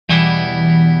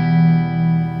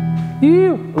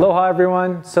Aloha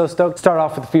everyone. So stoked to start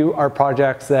off with a few art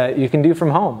projects that you can do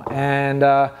from home. And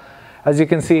as you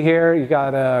can see here, you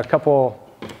got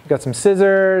some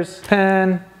scissors,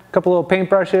 pen, a couple little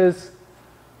paintbrushes,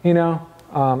 you know,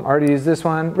 already used this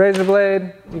one, razor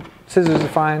blade, scissors are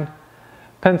fine,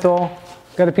 pencil,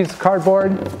 got a piece of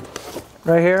cardboard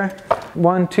right here.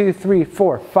 1, 2, 3,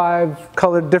 4,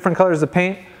 5 different colors of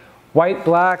paint, white,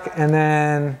 black, and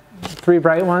then 3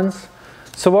 bright ones.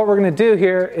 So what we're going to do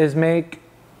here is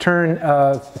turn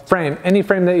a frame, any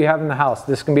frame that you have in the house.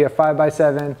 This can be a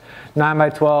 5x7,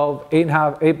 9x12,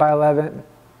 8.5, 8x11,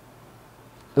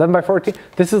 11x14.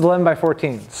 This is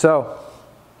 11x14. So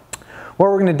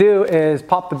what we're going to do is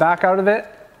pop the back out of it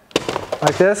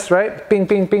like this, right? Bing,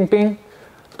 bing, bing, bing.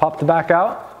 Pop the back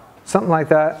out, something like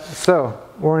that. So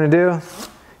what we're going to do,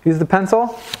 use the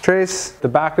pencil, trace the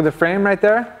back of the frame right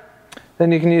there.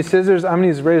 Then you can use scissors. I'm going to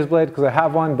use a razor blade because I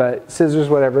have one, but scissors,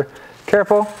 whatever.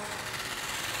 Careful.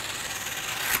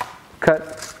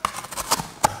 Cut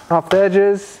off the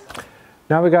edges.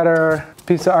 Now we got our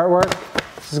piece of artwork.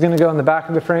 This is going to go in the back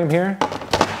of the frame here.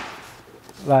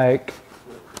 Like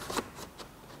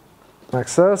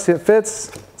so. See, it fits.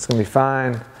 It's going to be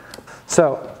fine.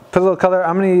 So put a little color.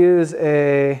 I'm going to use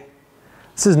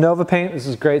this is Nova paint. This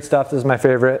is great stuff. This is my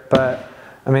favorite. But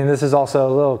I mean, this is also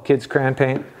a little kid's crayon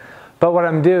paint. But what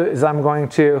I'm going to do is I'm going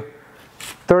to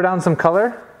throw down some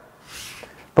color.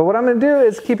 But what I'm going to do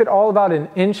is keep it all about an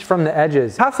inch from the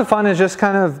edges. Half the fun is just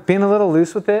kind of being a little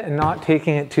loose with it and not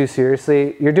taking it too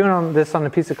seriously. You're doing this on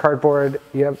a piece of cardboard.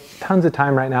 You have tons of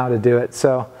time right now to do it.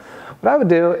 So what I would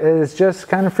do is just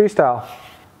kind of freestyle.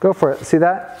 Go for it. See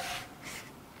that?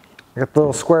 I got the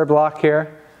little square block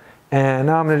here. And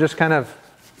now I'm going to just kind of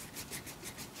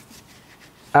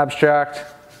abstract.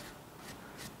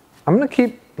 I'm going to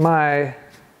keep my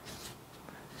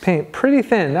paint pretty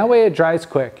thin. That way it dries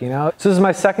quick, you know? So this is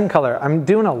my second color. I'm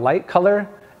doing a light color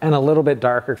and a little bit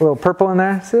darker. A little purple in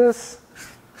there. See this?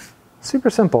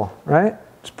 Super simple, right?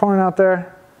 Just pouring out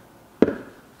there. You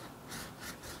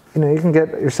know, you can get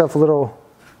yourself a little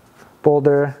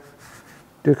boulder.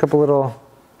 Do a couple little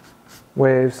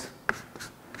waves.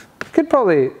 You could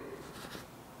probably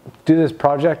do this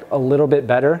project a little bit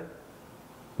better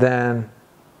than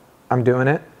I'm doing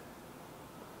it.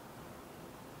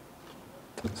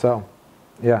 So,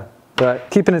 yeah,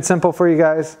 but keeping it simple for you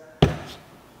guys.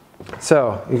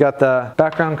 So, you got the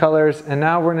background colors, and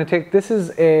now we're going to take, this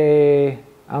is a,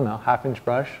 I don't know, 1/2-inch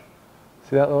brush.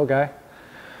 See that little guy?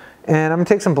 And I'm going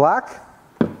to take some black.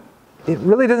 It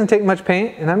really doesn't take much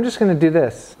paint, and I'm just going to do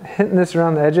this, hitting this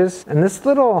around the edges. And this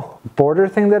little border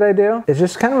thing that I do is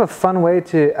just kind of a fun way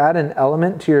to add an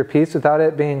element to your piece without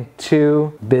it being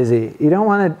too busy. You don't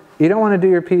want to do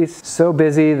your piece so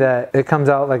busy that it comes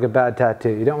out like a bad tattoo.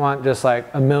 You don't want just like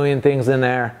a million things in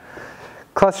there,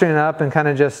 clustering it up and kind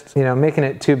of just, you know, making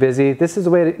it too busy. This is a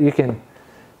way that you can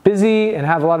busy and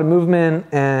have a lot of movement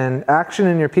and action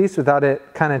in your piece without it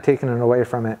kind of taking it away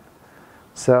from it.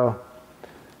 So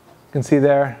you can see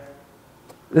there,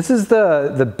 this is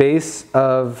the base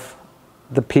of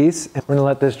the piece. And we're gonna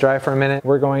let this dry for a minute.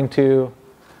 We're going to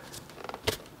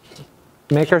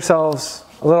make ourselves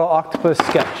a little octopus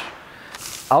sketch.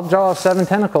 I'll draw 7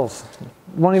 tentacles.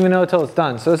 Won't even know until it's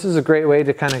done. So this is a great way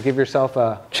to kind of give yourself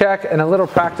a check and a little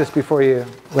practice before you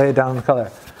lay it down in the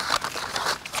color.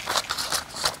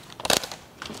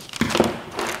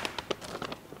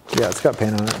 Yeah, it's got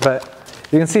paint on it, but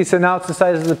you can see, so now it's the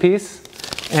size of the piece,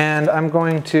 and I'm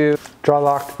going to draw the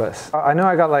octopus. I know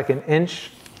I got like an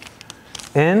inch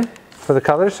in for the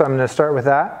color, so I'm going to start with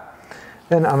that.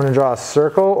 Then I'm going to draw a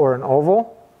circle or an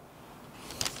oval.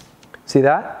 See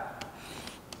that?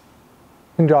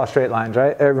 You can draw straight lines,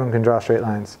 right? Everyone can draw straight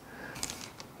lines.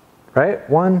 Right?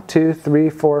 1, 2, 3,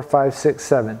 4, 5, 6,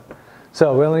 7.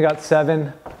 So we only got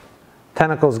 7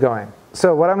 tentacles going.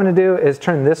 So what I'm going to do is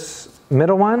turn this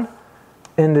middle one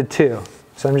into 2.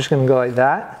 So I'm just going to go like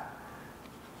that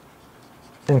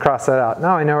and cross that out.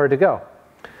 Now I know where to go.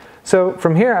 So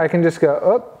from here I can just go,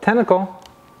 oh, tentacle,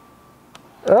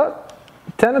 oh,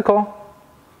 tentacle,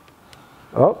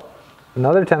 oh,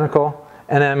 another tentacle.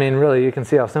 And I mean, really, you can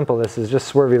see how simple this is,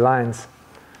 just swervy lines.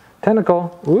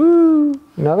 Tentacle, woo,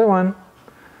 another one.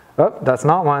 Oh, that's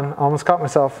not one, almost caught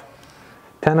myself.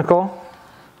 Tentacle,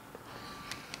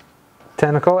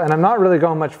 tentacle, and I'm not really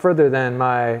going much further than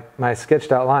my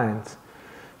sketched out lines.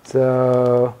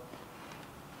 So,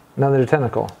 another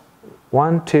tentacle.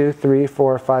 1, 2, 3,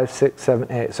 4, 5, 6,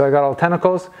 7, 8. So I got all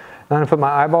tentacles. Now I'm going to put my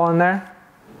eyeball in there.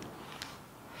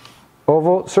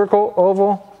 Oval, circle,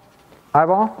 oval,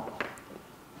 eyeball.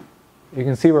 You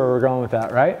can see where we're going with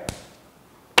that, right?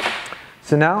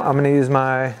 So now I'm going to use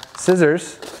my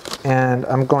scissors and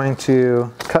I'm going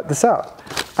to cut this out.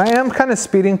 I am kind of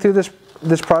speeding through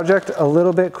this project a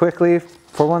little bit quickly.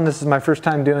 For one, this is my first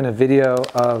time doing a video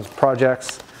of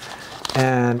projects,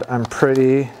 and I'm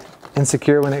pretty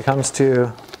insecure when it comes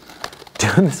to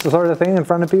doing this sort of thing in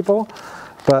front of people.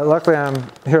 But luckily I'm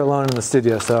here alone in the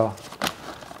studio, so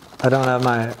I don't have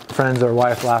my friends or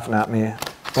wife laughing at me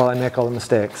while I make all the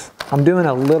mistakes. I'm doing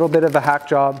a little bit of a hack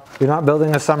job. You're not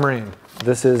building a submarine.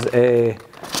 This is a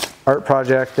art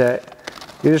project that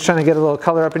you're just trying to get a little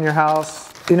color up in your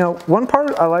house. You know, one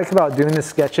part I like about doing the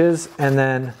sketches and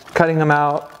then cutting them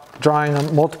out, drawing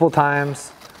them multiple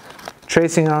times,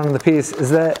 tracing on the piece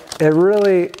is that it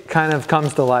really kind of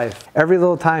comes to life. Every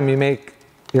little time you make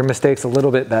your mistakes a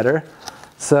little bit better.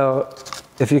 So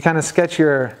if you kind of sketch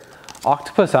your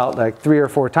octopus out like 3 or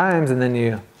 4 times and then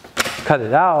you cut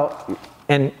it out,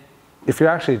 and if you're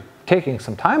actually taking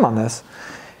some time on this,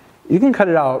 you can cut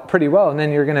it out pretty well, and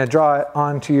then you're going to draw it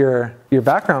onto your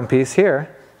background piece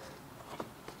here,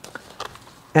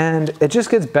 and it just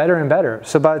gets better and better.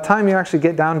 So by the time you actually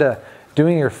get down to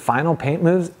doing your final paint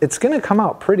moves, it's going to come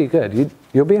out pretty good.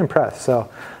 You'll be impressed. So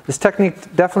this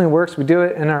technique definitely works. We do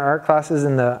it in our art classes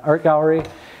in the art gallery,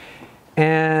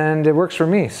 and it works for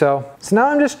me. So now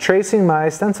I'm just tracing my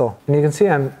stencil, and you can see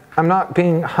I'm not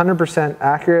being 100%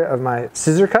 accurate of my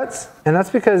scissor cuts, and that's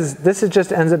because this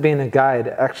just ends up being a guide.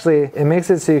 Actually, it makes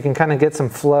it so you can kind of get some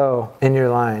flow in your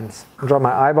lines. I'll draw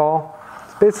my eyeball.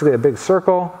 It's basically a big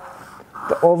circle,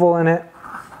 the oval in it,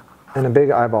 and a big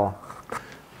eyeball.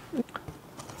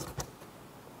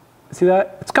 See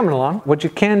that? It's coming along. What you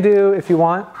can do if you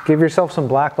want, give yourself some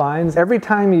black lines. Every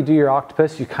time you do your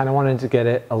octopus, you kind of wanted to get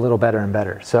it a little better and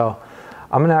better. So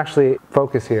I'm gonna actually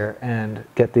focus here and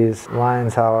get these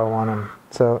lines how I want them.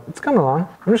 So it's coming along.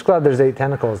 I'm just glad there's 8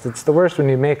 tentacles. It's the worst when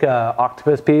you make a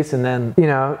octopus piece and then, you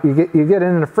know, you get it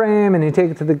in a frame and you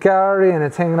take it to the gallery and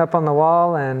it's hanging up on the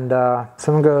wall, and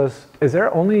someone goes, is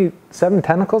there only 7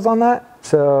 tentacles on that?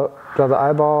 So draw the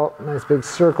eyeball, nice big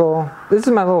circle. This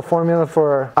is my little formula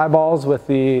for eyeballs with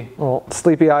the little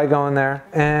sleepy eye going there.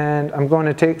 And I'm going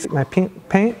to take my pink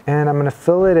paint and I'm gonna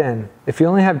fill it in. If you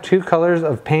only have 2 colors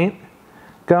of paint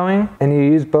going and you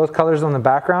use both colors on the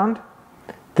background,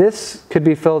 this could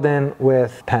be filled in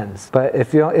with pens. But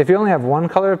if you only have 1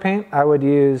 color of paint, I would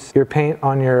use your paint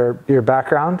on your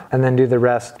background and then do the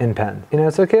rest in pen. You know,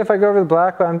 it's okay if I go over the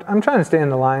black, but I'm trying to stay in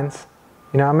the lines.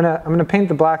 You know, I'm gonna paint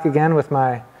the black again with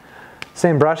my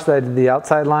same brush that I did the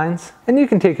outside lines. And you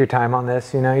can take your time on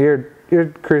this. You know, you're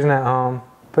cruising at home,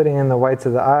 putting in the whites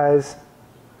of the eyes.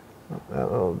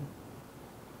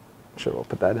 Sure, we'll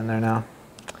put that in there now.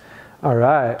 All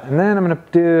right, and then I'm gonna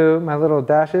do my little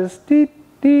dashes. Deet,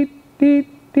 deet,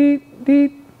 deet, deet,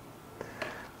 deet.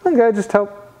 Okay, just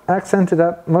help accent it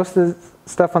up. Most of the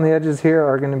stuff on the edges here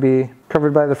are gonna be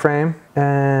covered by the frame.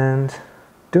 And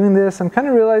doing this, I'm kind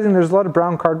of realizing there's a lot of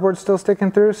brown cardboard still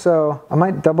sticking through, so I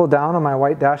might double down on my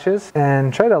white dashes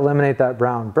and try to eliminate that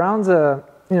brown. Brown's a,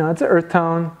 you know, it's an earth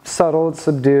tone, subtle, it's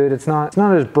subdued. It's not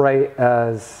as bright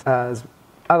as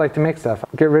I like to make stuff.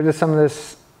 Get rid of some of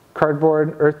this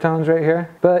cardboard earth tones right here.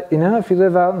 But you know, if you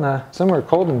live out in somewhere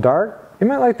cold and dark, you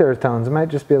might like the earth tones. It might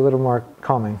just be a little more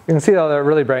calming. You can see how that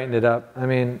really brightened it up. I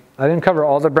mean, I didn't cover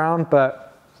all the brown,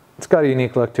 but it's got a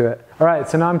unique look to it. All right,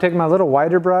 so now I'm taking my little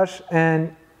wider brush,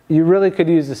 and you really could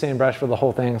use the same brush for the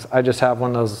whole things. I just have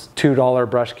one of those $2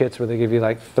 brush kits where they give you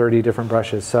like 30 different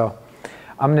brushes. So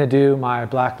I'm gonna do my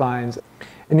black lines.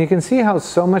 And you can see how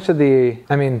so much of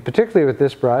particularly with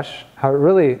this brush, how it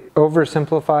really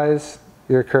oversimplifies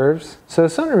your curves. So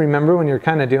something to remember when you're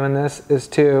kind of doing this is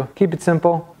to keep it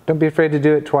simple. Don't be afraid to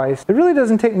do it twice. It really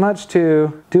doesn't take much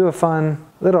to do a fun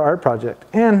little art project,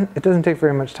 and it doesn't take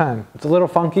very much time. It's a little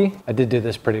funky. I did do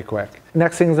this pretty quick.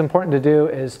 Next thing that's important to do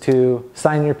is to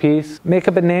sign your piece. Make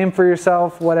up a name for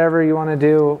yourself, whatever you want to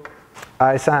do.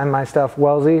 I sign my stuff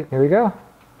Welzie. Here we go.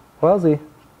 Welzie.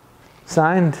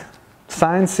 Signed,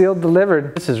 sealed,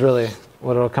 delivered. This is really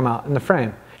what it'll come out in the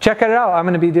frame. Check it out. I'm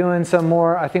going to be doing some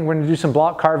more. I think we're going to do some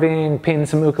block carving, painting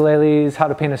some ukuleles, how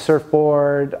to paint a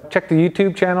surfboard. Check the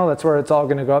YouTube channel. That's where it's all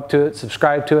going to go up to it.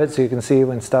 Subscribe to it so you can see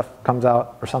when stuff comes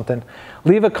out or something.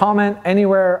 Leave a comment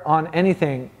anywhere on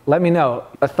anything. Let me know.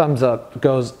 A thumbs up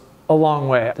goes a long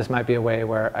way. This might be a way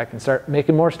where I can start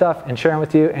making more stuff and sharing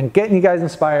with you and getting you guys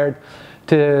inspired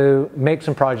to make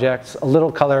some projects. A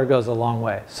little color goes a long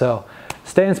way. So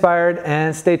stay inspired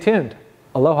and stay tuned.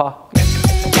 Aloha.